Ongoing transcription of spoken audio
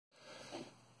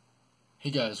Hey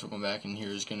guys, welcome back, and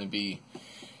here's going to be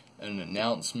an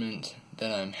announcement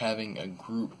that I'm having a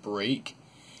group break,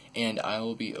 and I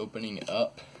will be opening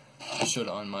up. I showed it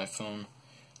on my phone.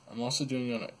 I'm also doing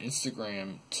it on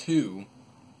Instagram too,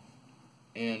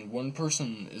 and one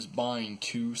person is buying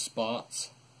 2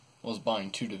 spots, is buying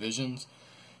 2 divisions,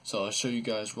 so I'll show you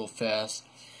guys real fast,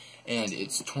 and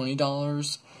it's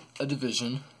 $20 a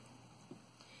division,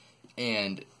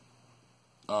 and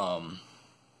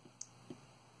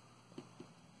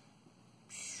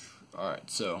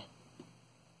alright, so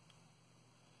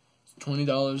it's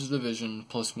 $20 a division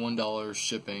plus $1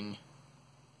 shipping.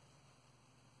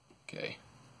 Okay,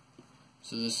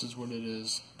 so this is what it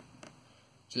is.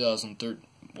 2013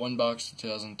 one box,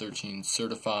 2013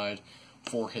 certified,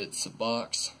 4 hits a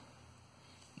box,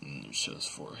 and it shows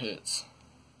 4 hits.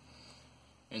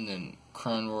 And then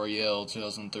Crown Royale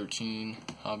 2013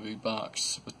 hobby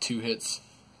box with 2 hits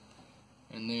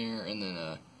in there, and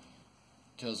then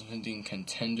 2015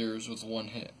 Contenders with 1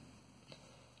 hit,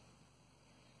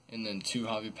 and then 2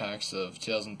 hobby packs of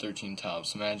 2013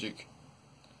 Topps Magic,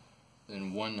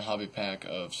 then 1 hobby pack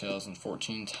of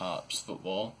 2014 Topps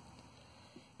Football,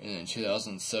 and then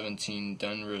 2017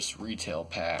 Donruss Retail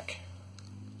Pack,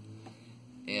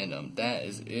 and that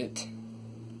is it.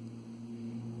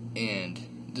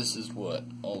 And this is what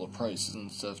all the prices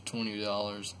and stuff,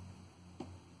 $20.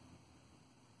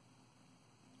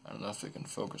 I don't know if it can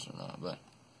focus or not, but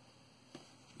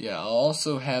yeah, I'll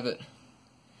also have it.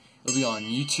 It'll be on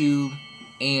YouTube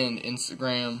and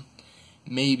Instagram,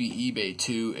 maybe eBay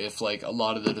too, if like a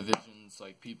lot of the divisions,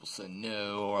 like people said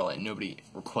no, or like nobody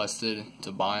requested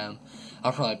to buy them.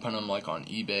 I'll probably put them like on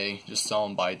eBay, just sell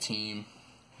them by team,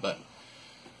 but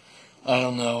I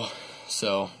don't know.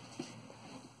 So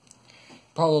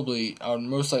probably I would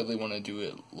most likely want to do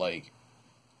it like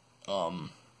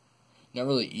not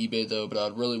really eBay though, but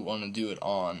I'd really want to do it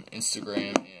on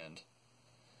Instagram and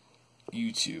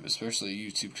YouTube, especially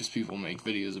YouTube, because people make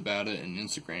videos about it, and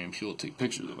Instagram, people take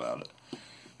pictures about it.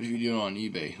 But if you do it on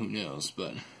eBay, who knows?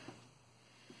 But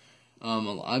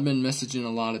I've been messaging a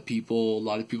lot of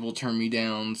people turn me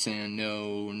down, saying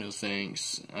no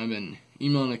thanks. I've been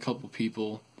emailing a couple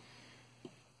people,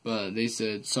 but they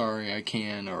said sorry, I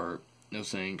can, or no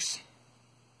thanks.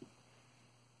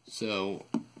 So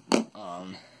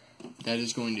that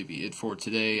is going to be it for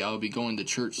today. I'll be going to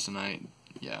church tonight,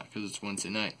 yeah, because it's Wednesday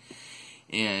night,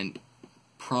 and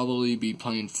probably be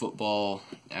playing football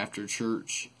after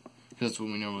church. That's what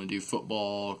we normally do: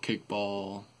 football,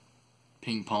 kickball,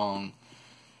 ping pong,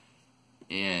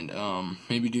 and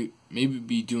maybe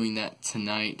be doing that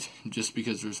tonight, just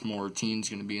because there's more teams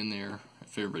going to be in there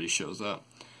if everybody shows up.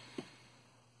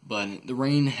 But the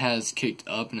rain has kicked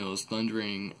up, and it was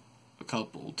thundering a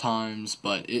couple times,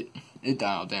 but it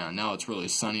dialed down. Now it's really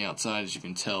sunny outside, as you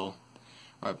can tell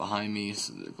right behind me,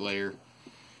 so the glare.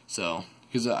 So,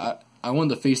 because I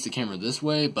wanted to face the camera this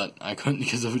way, but I couldn't,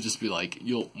 because it would just be like,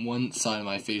 one side of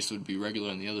my face would be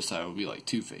regular and the other side would be like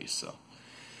two-faced.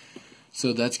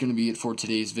 So that's going to be it for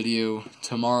today's video.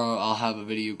 Tomorrow I'll have a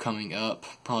video coming up,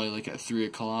 probably like at 3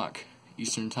 o'clock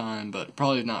Eastern time, but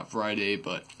probably not Friday,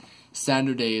 but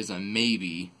Saturday is a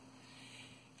maybe.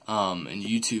 And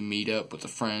YouTube meetup with a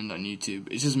friend on YouTube.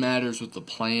 It just matters with the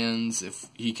plans, if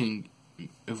we can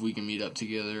meet up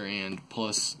together, and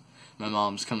plus my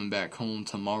mom's coming back home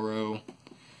tomorrow,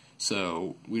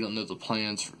 so we don't know the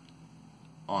plans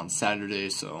on Saturday,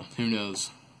 so who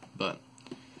knows, but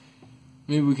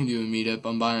maybe we can do a meetup.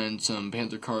 I'm buying some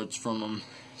Panther cards from them,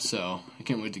 so I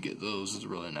can't wait to get those. Those are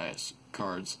really nice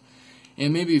cards,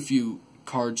 and maybe a few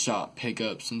card shop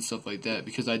pickups and stuff like that,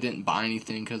 because I didn't buy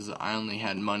anything because I only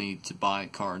had money to buy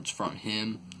cards from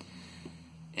him.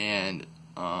 And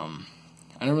I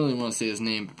don't really want to say his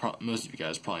name, but most of you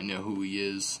guys probably know who he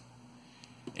is,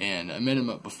 and I met him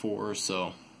up before,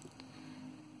 so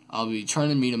I'll be trying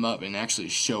to meet him up and actually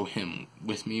show him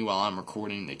with me while I'm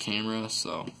recording the camera,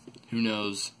 so who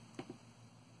knows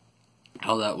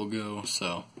how that will go.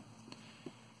 So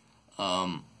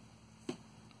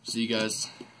see you guys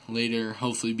later.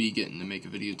 Hopefully be getting to make a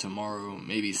video tomorrow,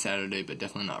 maybe Saturday, but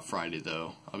definitely not Friday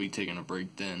though. I'll be taking a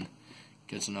break then,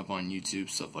 catching up on YouTube,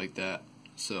 stuff like that.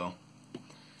 So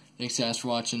thanks guys for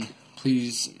watching.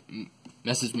 Please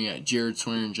message me at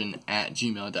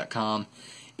jaredswearingen@gmail.com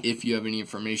if you have any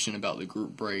information about the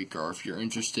group break, or if you're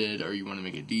interested, or you want to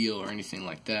make a deal or anything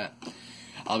like that.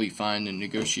 I'll be fine to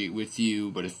negotiate with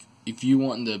you, but if you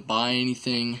want to buy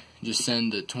anything, just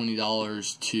send the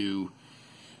 $20 to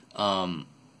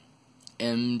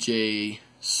MJ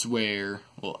Swear,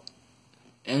 well,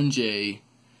 MJ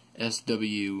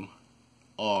SWR,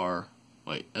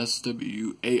 wait,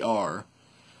 SWAR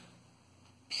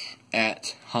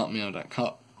at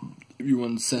hotmail.com. If you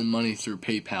want to send money through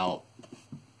PayPal,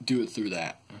 do it through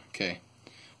that. Okay.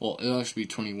 Well, it'll actually be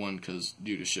 21 because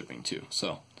due to shipping too.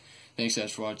 So, thanks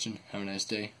guys for watching. Have a nice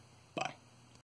day. Bye.